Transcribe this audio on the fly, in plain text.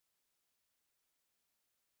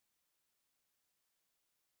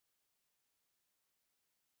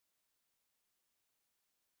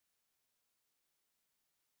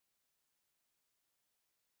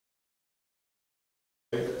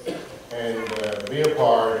and be a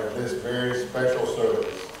part of this very special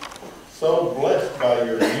service. So blessed by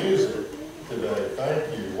your music today.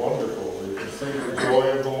 Thank you. Wonderful. We can see the joy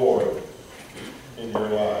of the Lord in your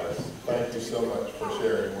lives. Thank you so much for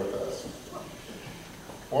sharing with us.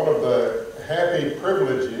 One of the happy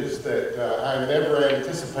privileges that I never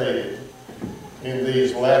anticipated in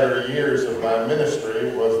these latter years of my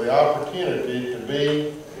ministry was the opportunity to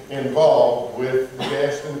be involved with the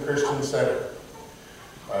Gaston Christian Center.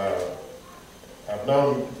 I've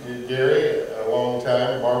known Gary a long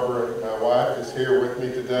time. Barbara, my wife, is here with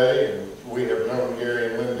me today, and we have known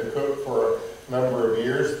Gary and Linda Cook for a number of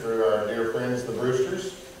years through our dear friends, the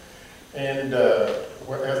Brewsters. And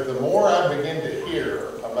as the more I began to hear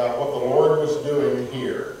about what the Lord was doing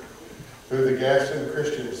here through the Gaston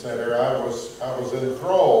Christian Center, I was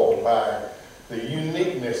enthralled by the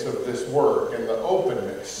uniqueness of this work and the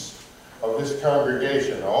openness of this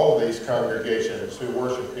congregation, all of these congregations who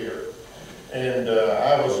worship here. And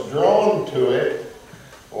I was drawn to it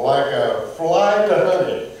like a fly to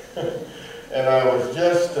honey. And I was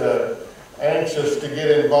just anxious to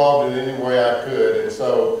get involved in any way I could. And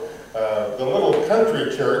so the little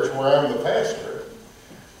country church where I'm the pastor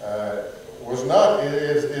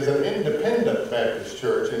is an independent Baptist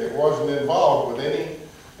church, and it wasn't involved with any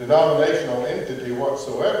denominational entity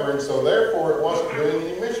whatsoever, and so therefore it wasn't doing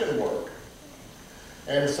any mission work.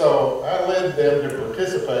 And so I led them to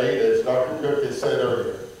participate, as Dr. Cook has said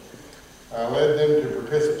earlier. I led them to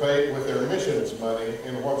participate with their missions money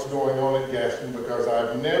in what's going on at Gaston, because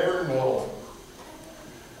I've never known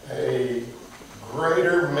a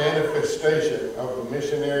greater manifestation of the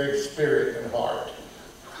missionary spirit and heart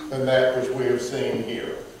than that which we have seen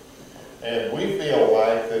here. And we feel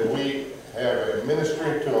like that we have a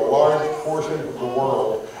ministry to a large portion of the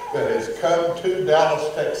world that has come to Dallas,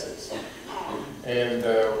 Texas. And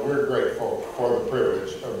we're grateful for the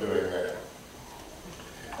privilege of doing that.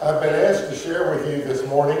 I've been asked to share with you this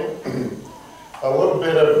morning a little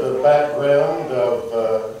bit of the background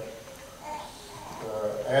of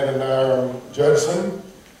Adoniram Judson.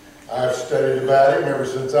 I've studied about him ever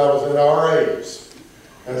since I was in RAs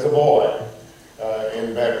as a boy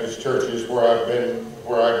in Baptist churches where I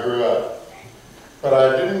grew up. But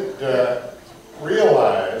I didn't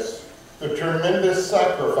realize the tremendous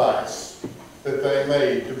sacrifice that they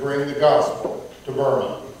made to bring the gospel to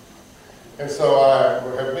Burma. And so I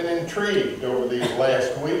have been intrigued over these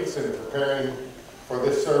last weeks in preparing for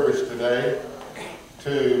this service today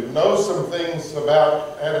to know some things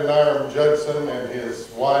about Adoniram Judson and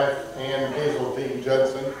his wife, Ann Hazeltine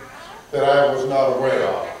Judson, that I was not aware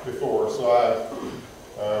of before. So I've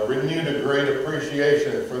renewed a great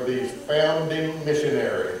appreciation for these founding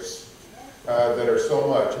missionaries that are so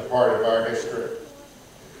much a part of our history.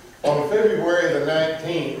 On February the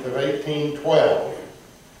 19th of 1812,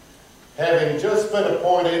 having just been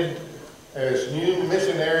appointed as new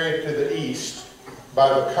missionary to the East by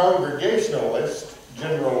the Congregationalist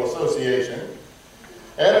General Association,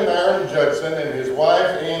 Adoniram Judson and his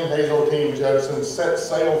wife, Ann Hazeltine Judson, set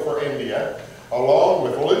sail for India, along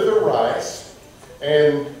with Luther Rice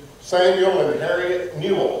and Samuel and Harriet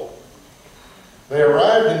Newell. They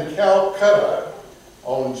arrived in Calcutta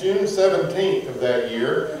on June 17th of that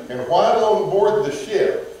year, and while on board the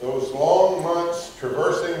ship, those long months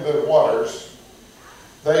traversing the waters,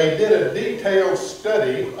 they did a detailed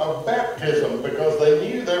study of baptism because they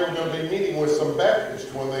knew they were going to be meeting with some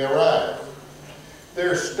Baptists when they arrived.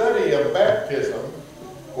 Their study of baptism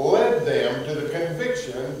led them to the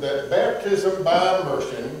conviction that baptism by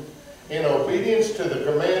immersion in obedience to the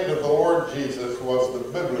command of the Lord Jesus was the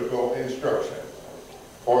biblical instruction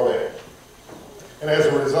for them. And as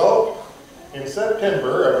a result, in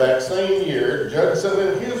September of that same year, Judson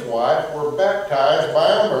and his wife were baptized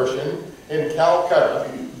by immersion in Calcutta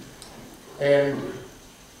and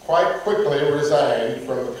quite quickly resigned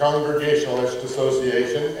from the Congregationalist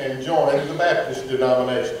Association and joined the Baptist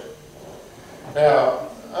denomination. Now,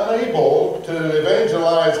 unable to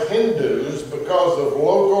evangelize Hindus because of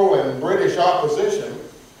local and British opposition,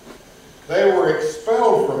 they were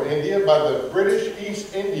expelled from India by the British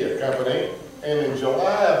East India Company, and in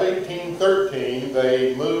July of 1813,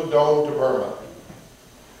 they moved on to Burma.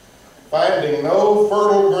 Finding no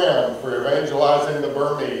fertile ground for evangelizing the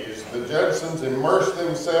Burmese, the Judsons immersed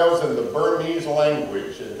themselves in the Burmese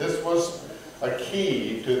language, and this was a main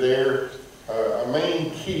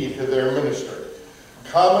key to their ministry.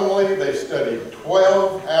 Commonly, they studied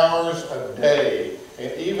 12 hours a day,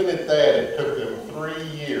 and even at that, it took them 3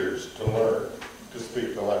 years to learn to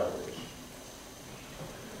speak the language.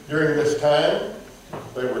 During this time,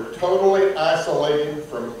 they were totally isolated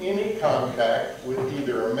from any contact with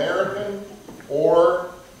either American or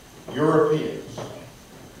Europeans.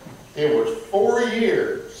 It was 4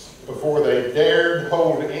 years before they dared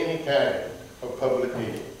hold any kind of public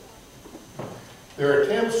meeting. Their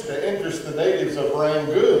attempts to interest the natives of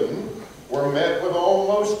Rangoon were met with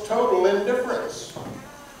almost total indifference.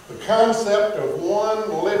 The concept of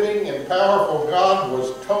one living and powerful God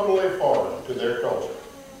was totally foreign to their culture.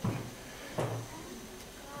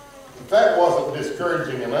 If that wasn't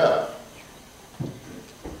discouraging enough,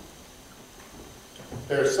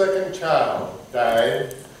 their second child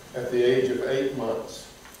died at the age of 8 months.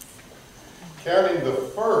 Counting the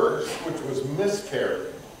first, which was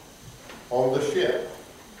miscarried on the ship,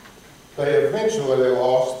 they eventually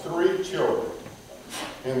lost 3 children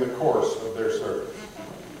in the course of their service.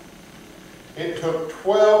 It took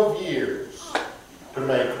 12 years to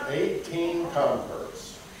make 18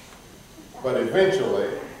 converts, but eventually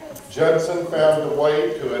Judson found a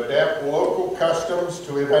way to adapt local customs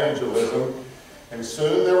to evangelism, and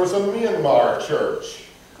soon there was a Myanmar church,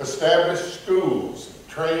 established schools,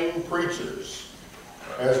 trained preachers.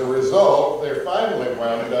 As a result, there finally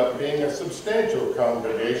wound up being a substantial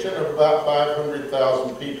congregation of about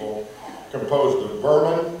 500,000 people, composed of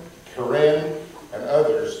Burman, Karen, and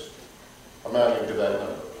others amounting to that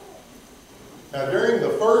number. Now, during the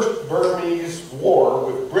first Burmese war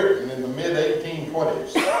with Britain in the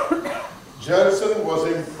mid-1820s, Judson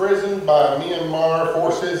was imprisoned by Myanmar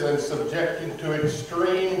forces and subjected to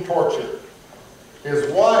extreme torture.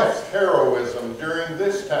 His wife's heroism during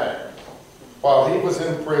this time, while he was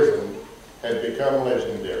in prison, had become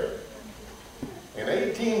legendary. In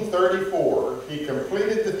 1834, he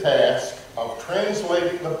completed the task of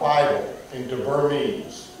translating the Bible into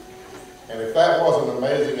Burmese. And if that wasn't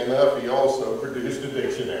amazing enough, he also produced a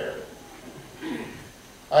dictionary.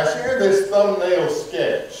 I share this thumbnail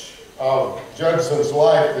sketch of Judson's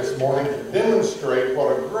life this morning to demonstrate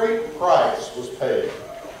what a great price was paid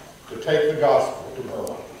to take the gospel to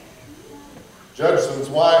Burma. Judson's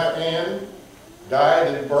wife, Anne,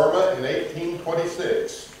 died in Burma in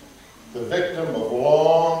 1826, the victim of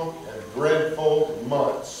long and dreadful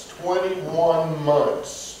months, 21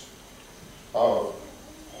 months of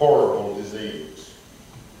horrible disease.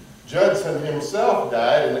 Judson himself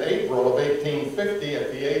died in April of 1850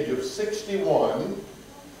 at the age of 61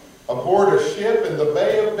 aboard a ship in the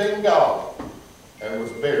Bay of Bengal and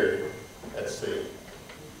was buried at sea.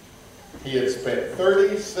 He had spent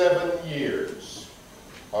 37 years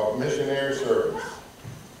of missionary service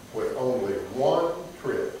with only one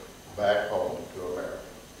trip back home to America.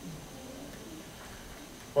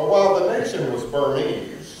 But while the nation was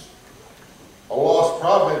Burmese, a lost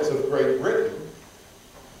province of Great Britain,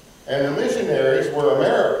 and the missionaries were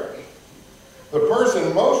American, the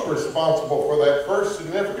person most responsible for that first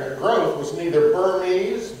significant growth was neither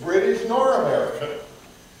Burmese, British, nor American,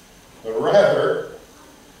 but rather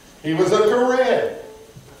he was a Karen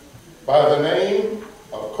by the name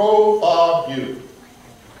of Ko Fa Bu,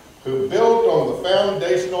 who built on the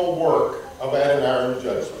foundational work of Adoniram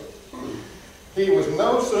Judson. He was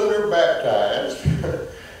no sooner baptized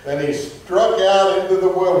than he struck out into the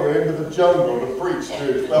wilderness, into the jungle, to preach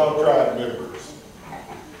to his fellow tribe members.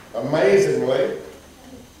 Amazingly,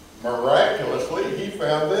 miraculously, he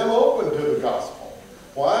found them open to the gospel.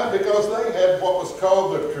 Why? Because they had what was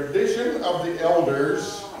called the tradition of the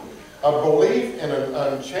elders, a belief in an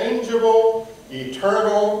unchangeable,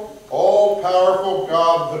 eternal, all-powerful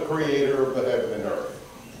God, the creator of the heaven and earth.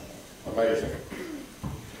 Amazing.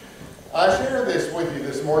 I share this with you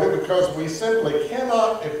this morning because we simply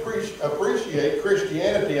cannot appreciate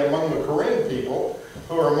Christianity among the Karen people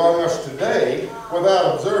who are among us today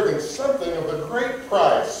without observing something of the great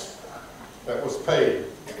price that was paid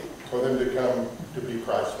for them to come to be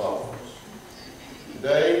Christ followers.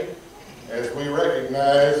 Today, as we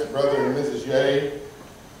recognize Brother and Mrs. Ye,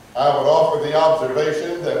 I would offer the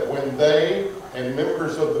observation that when they and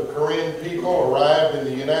members of the Karen people arrived in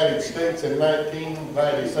the United States in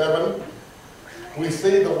 1997, we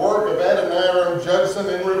see the work of Adoniram Judson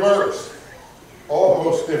in reverse,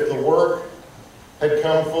 almost if the work had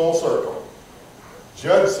come full circle.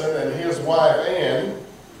 Judson and his wife Anne,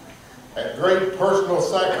 at great personal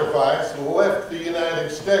sacrifice, left the United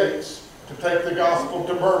States to take the gospel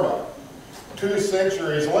to Burma. 2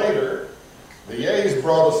 centuries later, the Yeas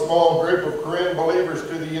brought a small group of Karen believers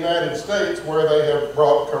to the United States, where they have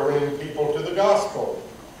brought Karen people to the gospel.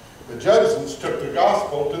 The Judsons took the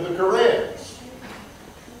gospel to the Karens.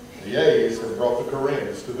 The Yeas have brought the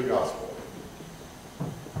Karens to the gospel.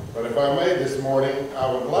 But if I may this morning,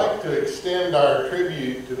 I would like to extend our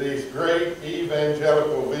tribute to these great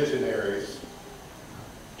evangelical visionaries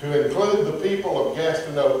to include the people of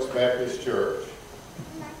Gaston Oaks Baptist Church.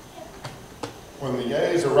 When the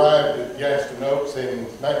A's arrived at Gaston Oaks in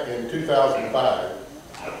 2005,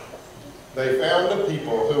 they found a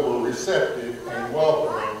people who were receptive and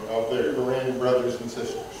welcoming of their Korean brothers and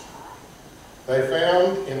sisters. They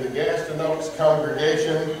found in the Gaston Oaks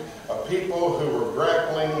congregation a people who were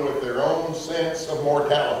grappling with their own sense of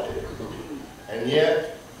mortality, and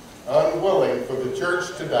yet unwilling for the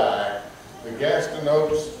church to die. The Gaston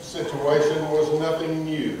Oaks situation was nothing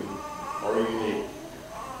new or unique.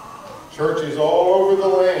 Churches all over the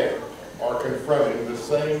land are confronting the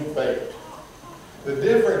same fate. The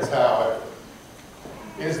difference, however,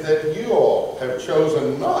 is that you all have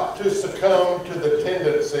chosen not to succumb to the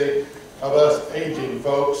tendency of us aging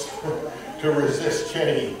folks to resist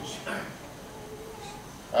change.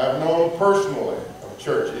 I've known personally of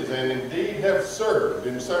churches, and indeed have served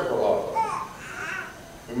in several of them,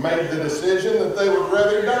 who made the decision that they would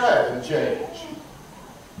rather die than change.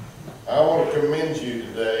 I want to commend you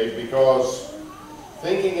today because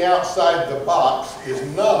thinking outside the box is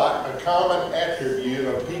not a common attribute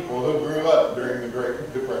of people who grew up during the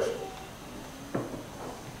Great Depression,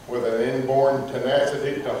 with an inborn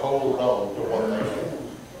tenacity to hold on to what they had.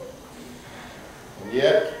 And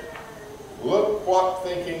yet, look what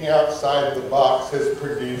thinking outside the box has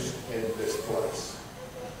produced in this place.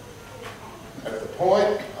 At the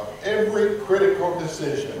point of every critical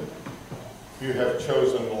decision, you have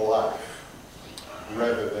chosen life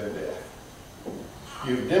rather than death.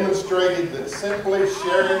 You've demonstrated that simply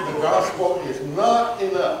sharing the gospel is not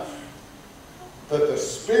enough, that the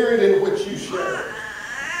spirit in which you share it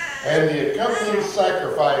and the accompanying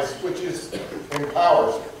sacrifice which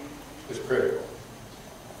empowers it is critical.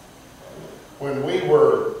 When we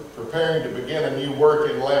were preparing to begin a new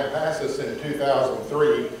work in Lampasas in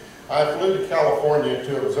 2003, I flew to California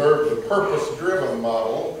to observe the purpose-driven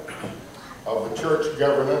model of the church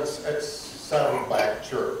governance at Saddleback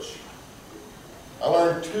Church. I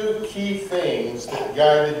learned two key things that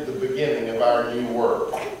guided the beginning of our new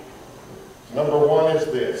work. Number one is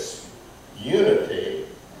this: unity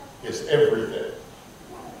is everything.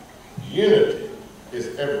 Unity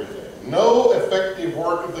is everything. No effective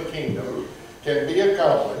work of the kingdom can be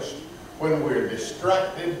accomplished when we're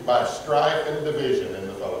distracted by strife and division in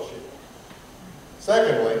the fellowship.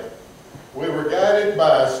 Secondly, we were guided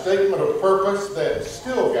by a statement of purpose that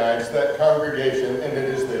still guides that congregation, and it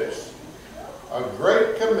is this: a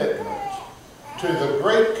great commitment to the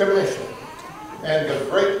Great Commission and the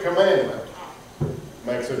Great Commandment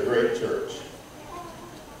makes a great church.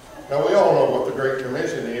 Now, we all know what the Great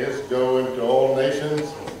Commission is: go into all nations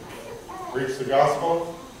and preach the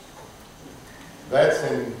gospel. That's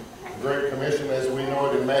in the Great Commission as we know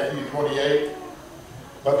it in Matthew 28.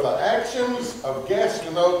 But the actions of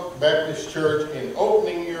Gaston Oak Baptist Church in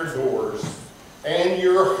opening your doors and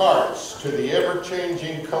your hearts to the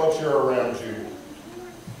ever-changing culture around you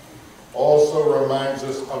also reminds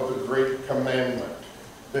us of the great commandment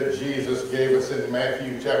that Jesus gave us in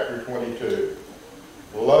Matthew chapter 22.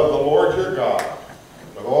 Love the Lord your God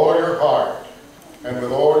with all your heart and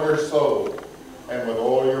with all your soul and with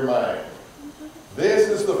all your mind. This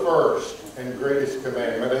is the first and greatest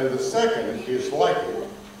commandment, and the second is like it: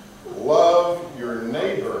 love your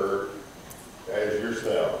neighbor as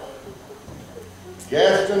yourself.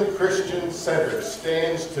 Gaston Christian Center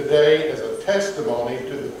stands today as a testimony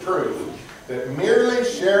to the truth that merely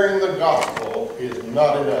sharing the gospel is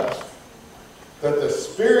not enough, that the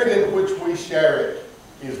spirit in which we share it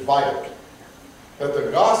is vital, that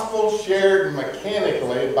the gospel shared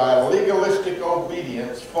mechanically by legalistic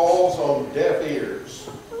obedience falls on deaf ears.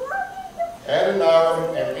 Adoniram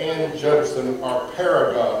and Ann Judson are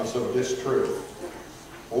paragons of this truth.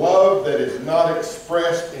 Love that is not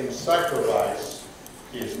expressed in sacrifice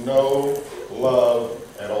is no love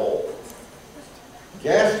at all.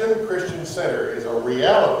 Gaston Christian Center is a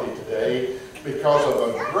reality today because of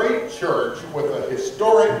a great church with a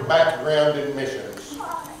historic background in missions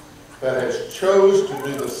that has chose to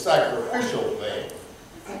do the sacrificial thing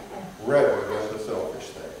rather than the selfish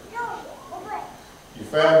thing. You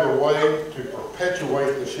found a way to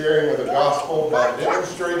perpetuate the sharing of the gospel by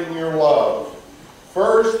demonstrating your love,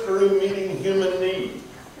 first through meeting human need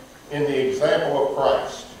in the example of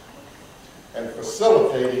Christ and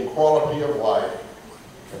facilitating quality of life,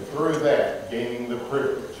 and through that gaining the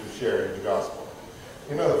privilege of sharing the gospel.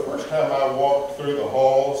 You know, the first time I walked through the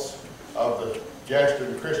halls of the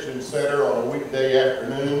Gaston Christian Center on a weekday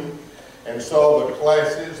afternoon and saw the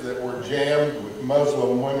classes that were jammed with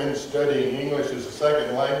Muslim women studying English as a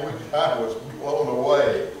second language, I was blown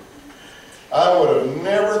away. I would have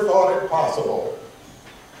never thought it possible,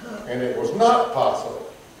 and it was not possible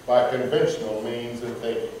by conventional means of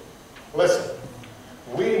thinking. Listen,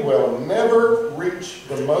 We will never reach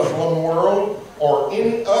the Muslim world or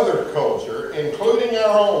any other culture, including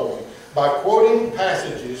our own, by quoting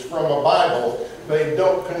passages from a Bible they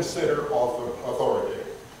don't consider authoritative.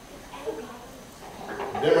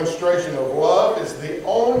 Demonstration of love is the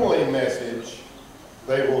only message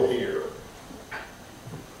they will hear.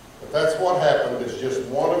 But that's what happened is just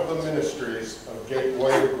one of the ministries of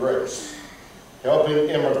Gateway of Grace, helping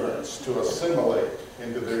immigrants to assimilate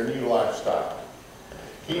into their new lifestyle.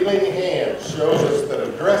 Healing Hands shows us that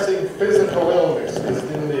addressing physical illness is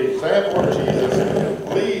in the example of Jesus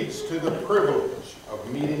leads to the privilege of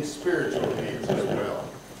meeting spiritual needs as well.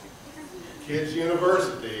 Kids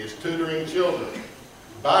University is tutoring children.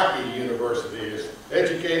 Baki University is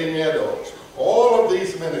educating adults. All of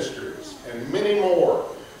these ministries and many more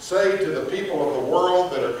say to the people of the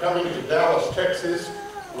world that are coming to Dallas, Texas,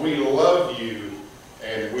 we love you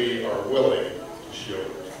and we are willing to show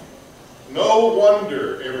it. No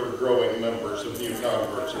wonder ever-growing numbers of new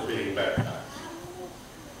converts are being baptized.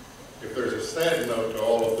 If there's a sad note to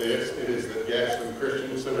all of this, it is that Gaston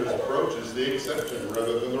Christian Center's approach is the exception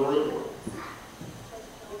rather than the rule.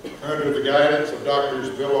 Under the guidance of Drs.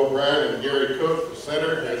 Bill O'Brien and Gary Cook, the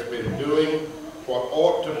center has been doing what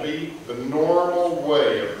ought to be the normal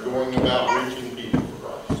way of going about reaching people for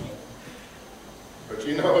Christ. But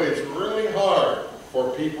you know, it's really hard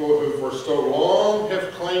for people who for so long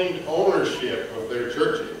have claimed ownership of their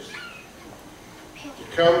churches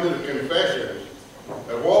to come to the confession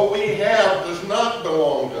that what we have does not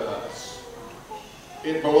belong to us.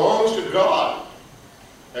 It belongs to God,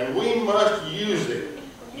 and we must use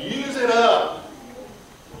it up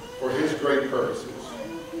for His great purposes.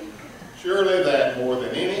 Surely that, more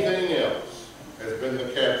than anything else, has been the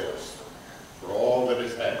catalyst for all that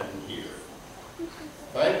has happened here.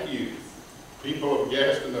 Thank you, people of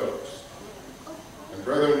Gaston Oaks, and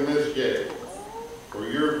Brother and Ms. Gay, for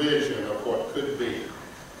your vision of what could be.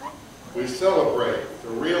 We celebrate the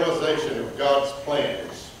realization of God's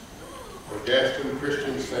plans for Gaston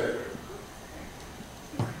Christian Center,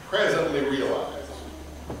 presently realized,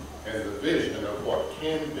 and the vision of what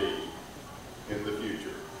can be in the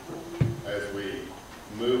future as we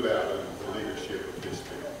move out under the leadership of His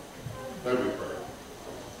Spirit. Let me pray.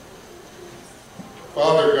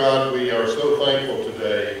 Father God, we are so thankful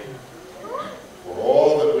today for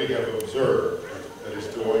all that we have observed that is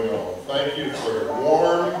going on. Thank you for a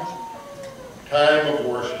warm time of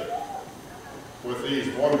worship with these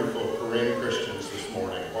wonderful Korean Christians this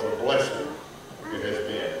morning. What a blessing it has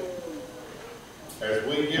been. As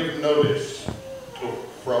we give notice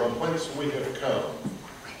from whence we have come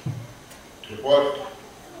to what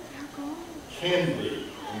can be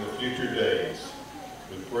in the future days,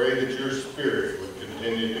 we pray that your Spirit would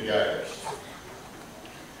continue to guide us.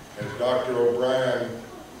 As Dr. O'Brien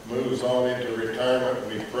moves on into retirement,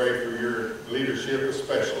 we pray for your leadership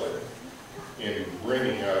especially in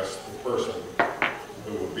bringing us the person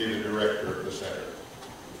who will be the director of the center.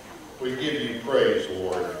 We give you praise,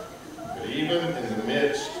 Lord, that even in the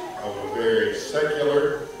midst of a very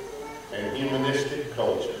secular and humanistic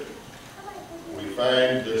culture, we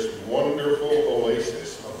find this wonderful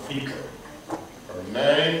oasis of people from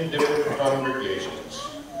 9 different congregations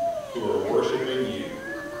who are worshiping you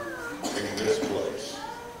in this place.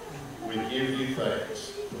 We give you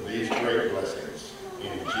thanks for these great blessings.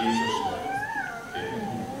 In Jesus' name,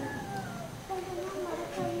 amen.